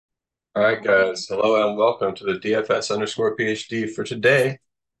All right, guys. Hello and welcome to the DFS underscore PhD for today,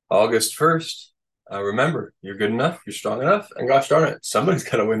 August 1st. Remember, you're good enough, you're strong enough, and gosh darn it, somebody's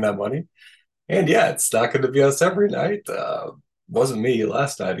going to win that money. And yeah, it's not going to be us every night. Wasn't me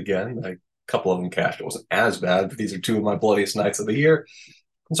last night again. A couple of them cashed. It wasn't as bad, but these are two of my bloodiest nights of the year.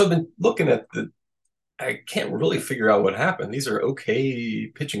 And so I've been looking at I can't really figure out what happened. These are okay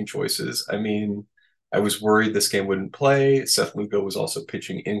pitching choices. I mean, I was worried this game wouldn't play. Seth Lugo was also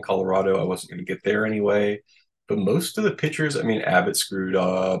pitching in Colorado. I wasn't going to get there anyway. But most of the pitchers, I mean, Abbott screwed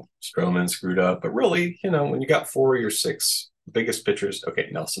up, Stroman screwed up. But really, when you got four of your six biggest pitchers, okay,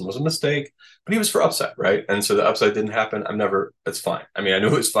 Nelson was a mistake, but he was for upside, right? And so the upside didn't happen. That's fine. I mean, I knew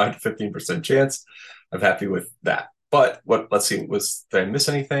it was fine, 15% chance. I'm happy with that. But let's see, did I miss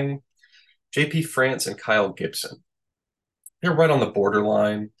anything? JP France and Kyle Gibson. They're right on the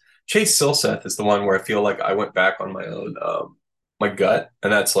borderline. Chase Silseth is the one where I feel like I went back on my own, my gut,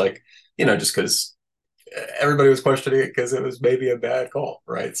 and that's like, just because everybody was questioning it because it was maybe a bad call,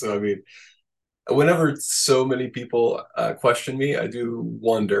 right? So I mean, whenever so many people question me, I do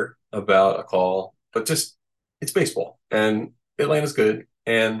wonder about a call, but just it's baseball, and Atlanta's good,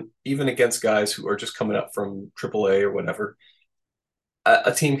 and even against guys who are just coming up from AAA or whatever,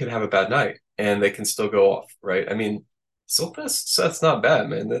 a team can have a bad night and they can still go off, right? I mean, Seth's not bad,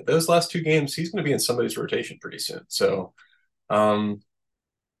 man. Those last two games, he's going to be in somebody's rotation pretty soon. So, um,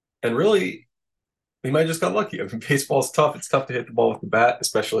 and really, he might just got lucky. I mean, baseball's tough. It's tough to hit the ball with the bat,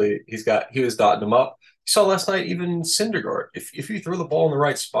 especially he was dotting them up. You saw last night, even Syndergaard. If you throw the ball in the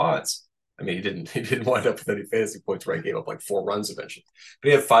right spots, I mean, he didn't wind up with any fantasy points where he gave up like 4 runs eventually. But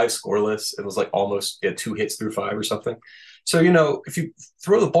he had five scoreless. It was like almost he had 2 hits through five or something. So, if you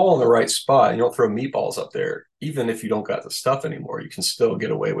throw the ball in the right spot and you don't throw meatballs up there, even if you don't got the stuff anymore, you can still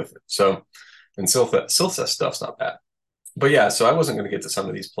get away with it. So, and Silseth stuff's not bad. But yeah, so I wasn't going to get to some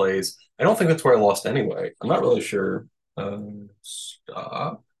of these plays. I don't think that's where I lost anyway. I'm not really sure.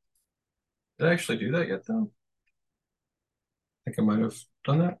 Stop. Did I actually do that yet, though? I think I might have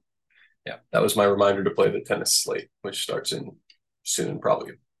done that. Yeah, that was my reminder to play the tennis slate, which starts in soon.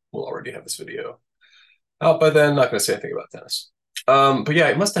 Probably we'll already have this video out by then. Not going to say anything about tennis. But yeah,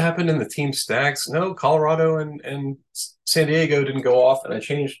 it must have happened in the team stacks. No, Colorado and San Diego didn't go off, and I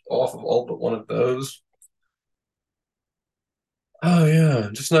changed off of all but one of those. Oh yeah,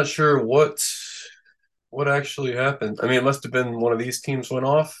 just not sure what actually happened. I mean, it must have been one of these teams went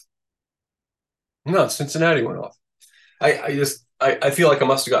off. No, Cincinnati went off. I feel like I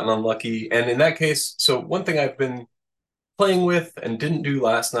must have gotten unlucky. And in that case, so one thing I've been playing with and didn't do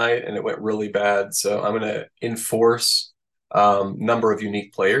last night, and it went really bad. So I'm gonna enforce number of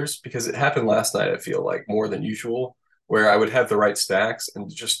unique players because it happened last night, I feel like more than usual, where I would have the right stacks and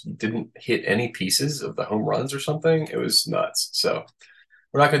just didn't hit any pieces of the home runs or something. It was nuts. So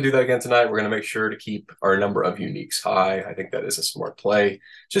we're not going to do that again tonight. We're going to make sure to keep our number of uniques high. I think that is a smart play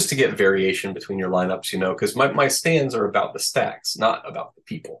just to get variation between your lineups, because my stands are about the stacks, not about the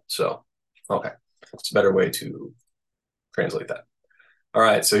people. So, okay, it's a better way to translate that. All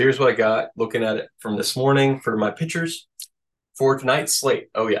right, so here's what I got looking at it from this morning for my pitchers for tonight's slate.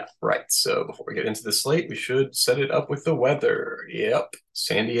 Oh, yeah, right. So before we get into the slate, we should set it up with the weather. Yep,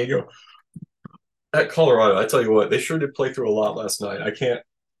 San Diego at Colorado. I tell you what, they sure did play through a lot last night. I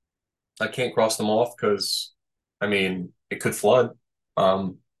can't cross them off because, I mean, it could flood,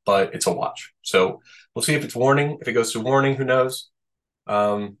 but it's a watch. So we'll see if it's warning. If it goes to warning, who knows?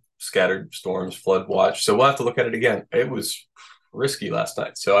 Scattered storms, flood watch. So we'll have to look at it again. It was risky last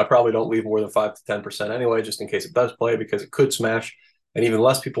night. So I probably don't leave more than 5 to 10% anyway, just in case it does play because it could smash. And even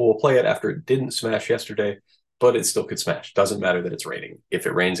less people will play it after it didn't smash yesterday, but it still could smash. Doesn't matter that it's raining. If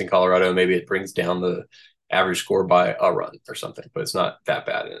it rains in Colorado, maybe it brings down the average score by a run or something, but it's not that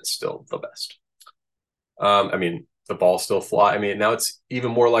bad and it's still the best. I mean, the ball still fly. I mean, now it's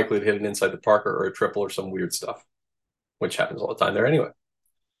even more likely to hit an inside the Parker or a triple or some weird stuff, which happens all the time there anyway.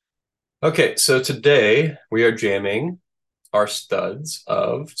 Okay, so today we are jamming our studs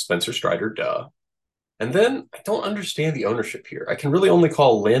of Spencer Strider, duh. And then I don't understand the ownership here. I can really only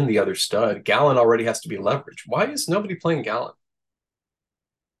call Lynn the other stud. Gallen already has to be leveraged. Why is nobody playing Gallen?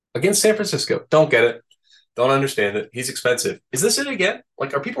 Against San Francisco. Don't get it. Don't understand it. He's expensive. Is this it again?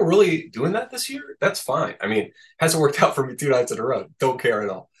 Like, are people really doing that this year? That's fine. I mean, hasn't worked out for me 2 nights in a row. Don't care at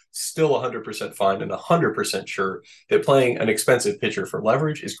all. Still 100% fine and 100% sure that playing an expensive pitcher for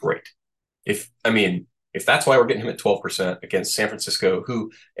leverage is great. If that's why we're getting him at 12% against San Francisco,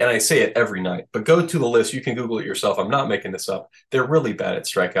 who, and I say it every night, but go to the list. You can Google it yourself. I'm not making this up. They're really bad at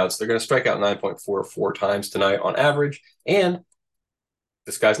strikeouts. They're going to strike out 9.44 times tonight on average. And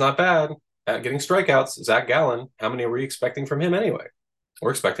this guy's not bad at getting strikeouts. Zach Gallen, how many are we expecting from him anyway?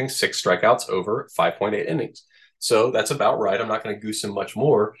 we're expecting 6 strikeouts over 5.8 innings. So that's about right. I'm not going to goose him much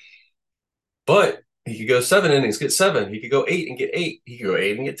more. But he could go 7 innings, get 7. He could go 8 and get 8. He could go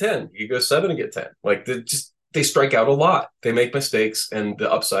 8 and get 10. He could go 7 and get 10. Like they strike out a lot. They make mistakes, and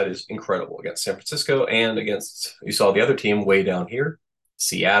the upside is incredible against San Francisco and against, you saw the other team way down here,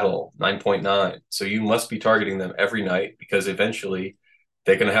 Seattle, 9.9. So you must be targeting them every night because eventually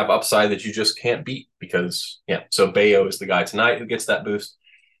they're going to have upside that you just can't beat because, yeah. So Bello is the guy tonight who gets that boost.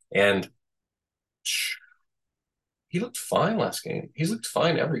 And he looked fine last game. He's looked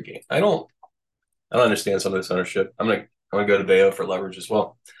fine every game. I don't understand some of this ownership. I'm gonna go to Bello for leverage as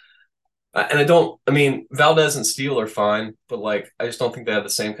well. And I mean, Valdez and Steele are fine, but like, I just don't think they have the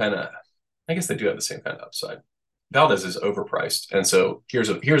same kind of, I guess they do have the same kind of upside. Valdez is overpriced. And so here's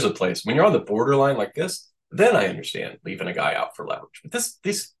a place when you're on the borderline like this, then I understand leaving a guy out for leverage. But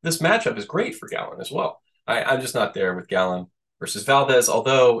this matchup is great for Gallen as well. I'm just not there with Gallen versus Valdez.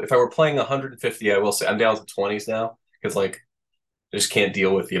 Although if I were playing 150, I will say I'm down to 20s now because like I just can't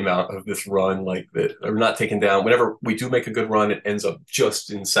deal with the amount of this run like that. We're not taken down. Whenever we do make a good run, it ends up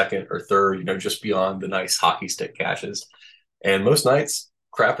just in second or third, just beyond the nice hockey stick cashes. And most nights,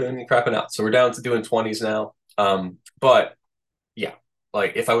 crapping out. So we're down to doing 20s now. But yeah,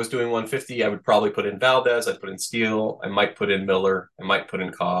 like if I was doing 150, I would probably put in Valdez. I'd put in Steele. I might put in Miller. I might put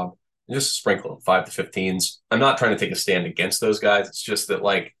in Cobb. And just sprinkle them 5 to 15s. I'm not trying to take a stand against those guys. It's just that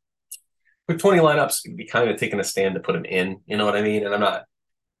like with 20 lineups, you'd be kind of taking a stand to put them in. You know what I mean? And I'm not.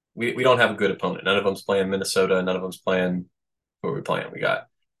 We don't have a good opponent. None of them's playing Minnesota. None of them's playing. Who are we playing? We got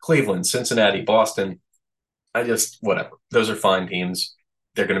Cleveland, Cincinnati, Boston. Whatever. Those are fine teams.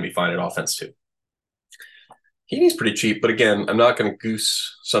 They're going to be fine at offense too. Heaney's pretty cheap, but again, I'm not going to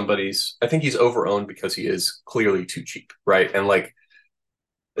goose somebody's. I think he's over-owned because he is clearly too cheap, right? And like,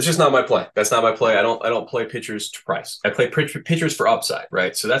 it's just not my play. That's not my play. I don't play pitchers to price. I play pitchers for upside,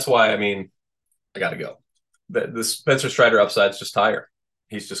 right? So that's why, I mean, I got to go. The Spencer Strider upside is just higher.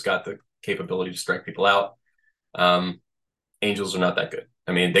 He's just got the capability to strike people out. Angels are not that good.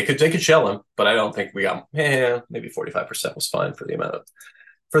 I mean, they could shell him, but I don't think we got maybe 45% was fine for the amount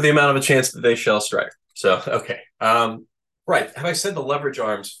of a chance that they shell Strider. So okay. Right. Have I said the leverage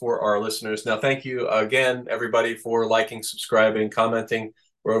arms for our listeners? Now, thank you again, everybody, for liking, subscribing, commenting.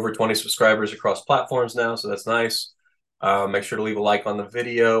 We're over 20 subscribers across platforms now, so that's nice. Make sure to leave a like on the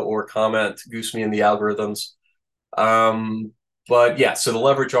video or comment, goose me in the algorithms. But yeah, so the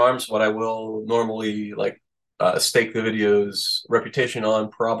leverage arms, what I will normally stake the video's reputation on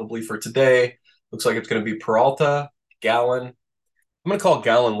probably for today, looks like it's going to be Peralta, Gallen. I'm going to call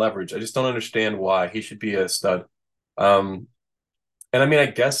Gallen leverage. I just don't understand why. He should be a stud. And I mean, I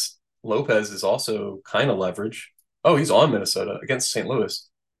guess Lopez is also kind of leverage. Oh, he's on Minnesota against St. Louis.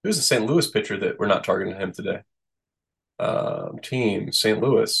 Who's the St. Louis pitcher that we're not targeting him today? Team, St.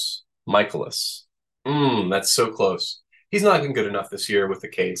 Louis, Michaelis. That's so close. He's not been good enough this year with the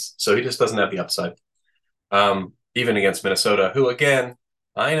K's, so he just doesn't have the upside. Even against Minnesota, who, again,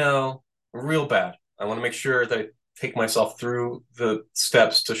 I know, real bad. I want to make sure that I take myself through the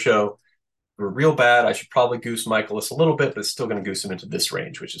steps to show we're real bad. I should probably goose Michaelis a little bit, but it's still going to goose him into this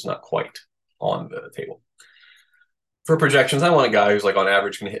range, which is not quite on the table. For projections, I want a guy who's like on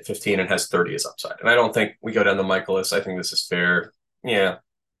average going to hit 15 and has 30 as upside. And I don't think we go down to Michaelis. I think this is fair. Yeah,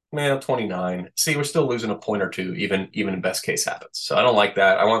 man, 29. See, we're still losing a point or two, even in best case happens. So I don't like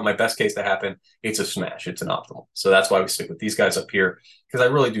that. I want my best case to happen. It's a smash. It's an optimal. So that's why we stick with these guys up here, because I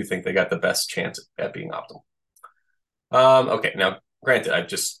really do think they got the best chance at being optimal. Okay, now, granted,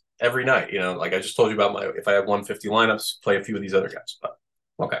 every night, like I just told you about if I have 150 lineups, play a few of these other guys. But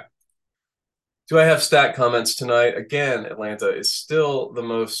okay. Do I have stat comments tonight? Again, Atlanta is still the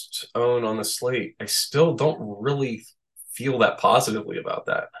most owned on the slate. I still don't really feel that positively about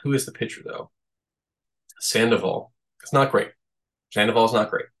that. Who is the pitcher, though? Sandoval. It's not great. Sandoval's not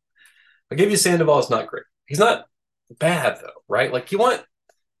great. I'll give you Sandoval is not great. He's not bad, though, right? Like,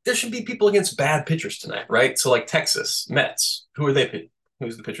 there should be people against bad pitchers tonight, right? So, like Texas, Mets. Who are they?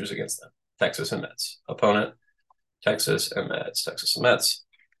 Who's the pitchers against them? Texas and Mets. Opponent, Texas and Mets. Texas and Mets.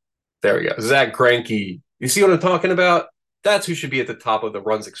 There we go. Zach Greinke. You see what I'm talking about? That's who should be at the top of the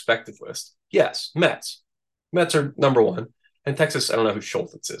runs expected list. Yes, Mets. Mets are number one. And Texas, I don't know who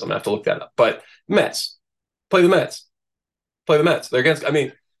Schultz is. I'm going to have to look that up. But Mets. Play the Mets. Play the Mets. They're against,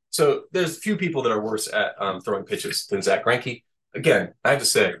 so there's few people that are worse at throwing pitches than Zach Greinke. Again, I have to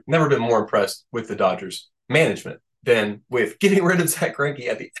say, never been more impressed with the Dodgers management than with getting rid of Zach Greinke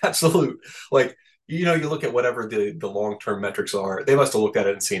at the absolute, you look at whatever the long-term metrics are. They must have looked at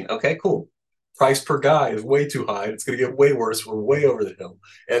it and seen, okay, cool. price per guy is way too high. It's going to get way worse. We're way over the hill.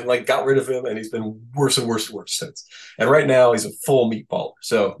 And like got rid of him, and he's been worse and worse and worse since. And right now he's a full meatballer.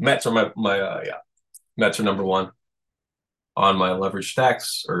 So Mets are Mets are number one on my leverage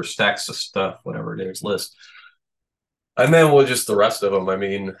stacks or stacks of stuff, whatever it is, list. And then we'll just the rest of them. I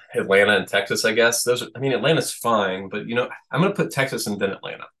mean, Atlanta and Texas, I guess. Atlanta's fine, but I'm going to put Texas and then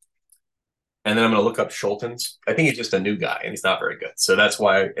Atlanta. And then I'm going to look up Schulten's. I think he's just a new guy, and he's not very good. So that's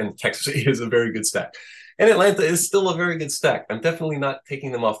why, and Texas is a very good stack. And Atlanta is still a very good stack. I'm definitely not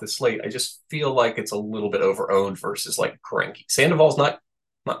taking them off the slate. I just feel like it's a little bit over-owned versus like Greinke. Sandoval's not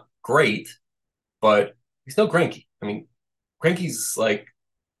great, but he's no Greinke. I mean, Greinke's like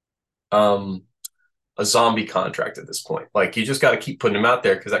a zombie contract at this point. Like, you just got to keep putting him out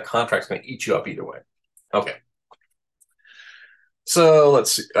there because that contract's going to eat you up either way. Okay. So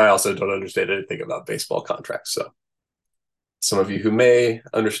let's see. I also don't understand anything about baseball contracts. So some of you who may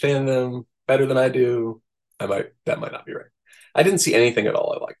understand them better than I do, that might not be right. I didn't see anything at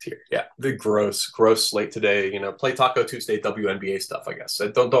all I liked here. Yeah, the gross slate today. Play Taco Tuesday WNBA stuff, I guess.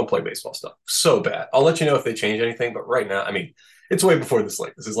 Don't play baseball stuff. So bad. I'll let you know if they change anything, but right now, I mean, it's way before the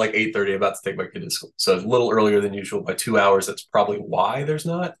slate. This is like 8:30. I'm about to take my kid to school. So it's a little earlier than usual by 2 hours. That's probably why there's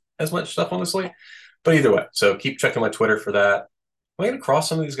not as much stuff on the slate. But either way, so keep checking my Twitter for that. Am I going to cross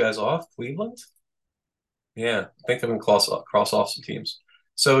some of these guys off? Cleveland? Yeah, I think I'm going to cross off some teams.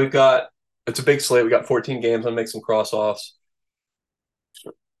 So it's a big slate. We got 14 games. I'm going to make some cross-offs.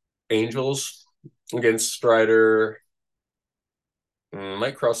 Angels against Strider.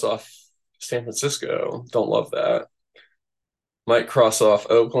 Might cross off San Francisco. Don't love that. Might cross off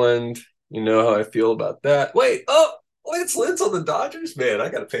Oakland. You know how I feel about that. Wait, Lynn's on the Dodgers? Man, I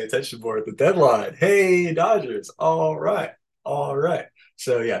got to pay attention more at the deadline. Hey, Dodgers. All right.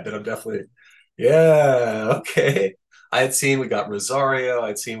 So, yeah, then I'm definitely, yeah, okay. We got Rosario.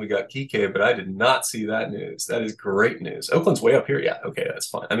 I'd seen we got Kike, but I did not see that news. That is great news. Oakland's way up here. Yeah, okay, that's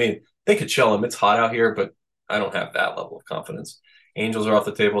fine. I mean, they could chill him. It's hot out here, but I don't have that level of confidence. Angels are off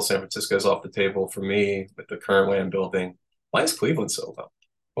the table. San Francisco's off the table for me with the current way I'm building. Why is Cleveland so low?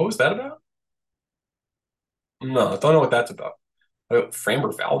 What was that about? No, I don't know what that's about. Oh,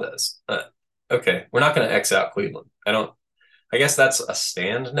 Framber Valdez. Okay, we're not going to X out Cleveland. I guess that's a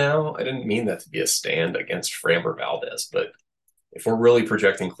stand now. I didn't mean that to be a stand against Framber Valdez, but if we're really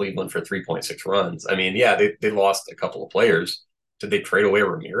projecting Cleveland for 3.6 runs, I mean, yeah, they lost a couple of players. Did they trade away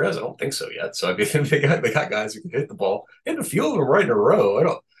Ramirez? I don't think so yet. So I mean, they got guys who can hit the ball, and a few of them right in a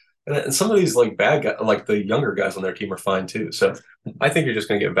row. And some of these like bad guys, like the younger guys on their team, are fine too. So I think you're just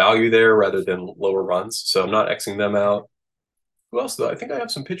going to get value there rather than lower runs. So I'm not Xing them out. Who else though? I think I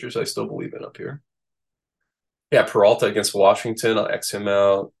have some pitchers I still believe in up here. Yeah, Peralta against Washington. I'll X him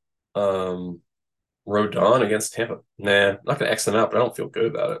out. Rodon against Tampa. Nah, not going to X them out, but I don't feel good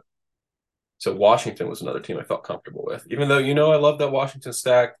about it. So Washington was another team I felt comfortable with. Even though, I love that Washington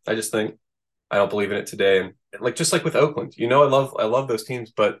stack. I just think I don't believe in it today. And just like with Oakland, I love those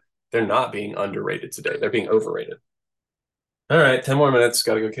teams, but they're not being underrated today. They're being overrated. All right, 10 more minutes.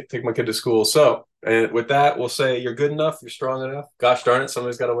 Got to go take my kid to school. So, and with that, we'll say you're good enough. You're strong enough. Gosh darn it,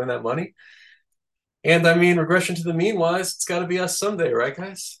 somebody's got to win that money. And I mean, regression to the mean wise, it's got to be us someday, right,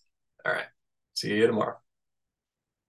 guys? All right. See you tomorrow.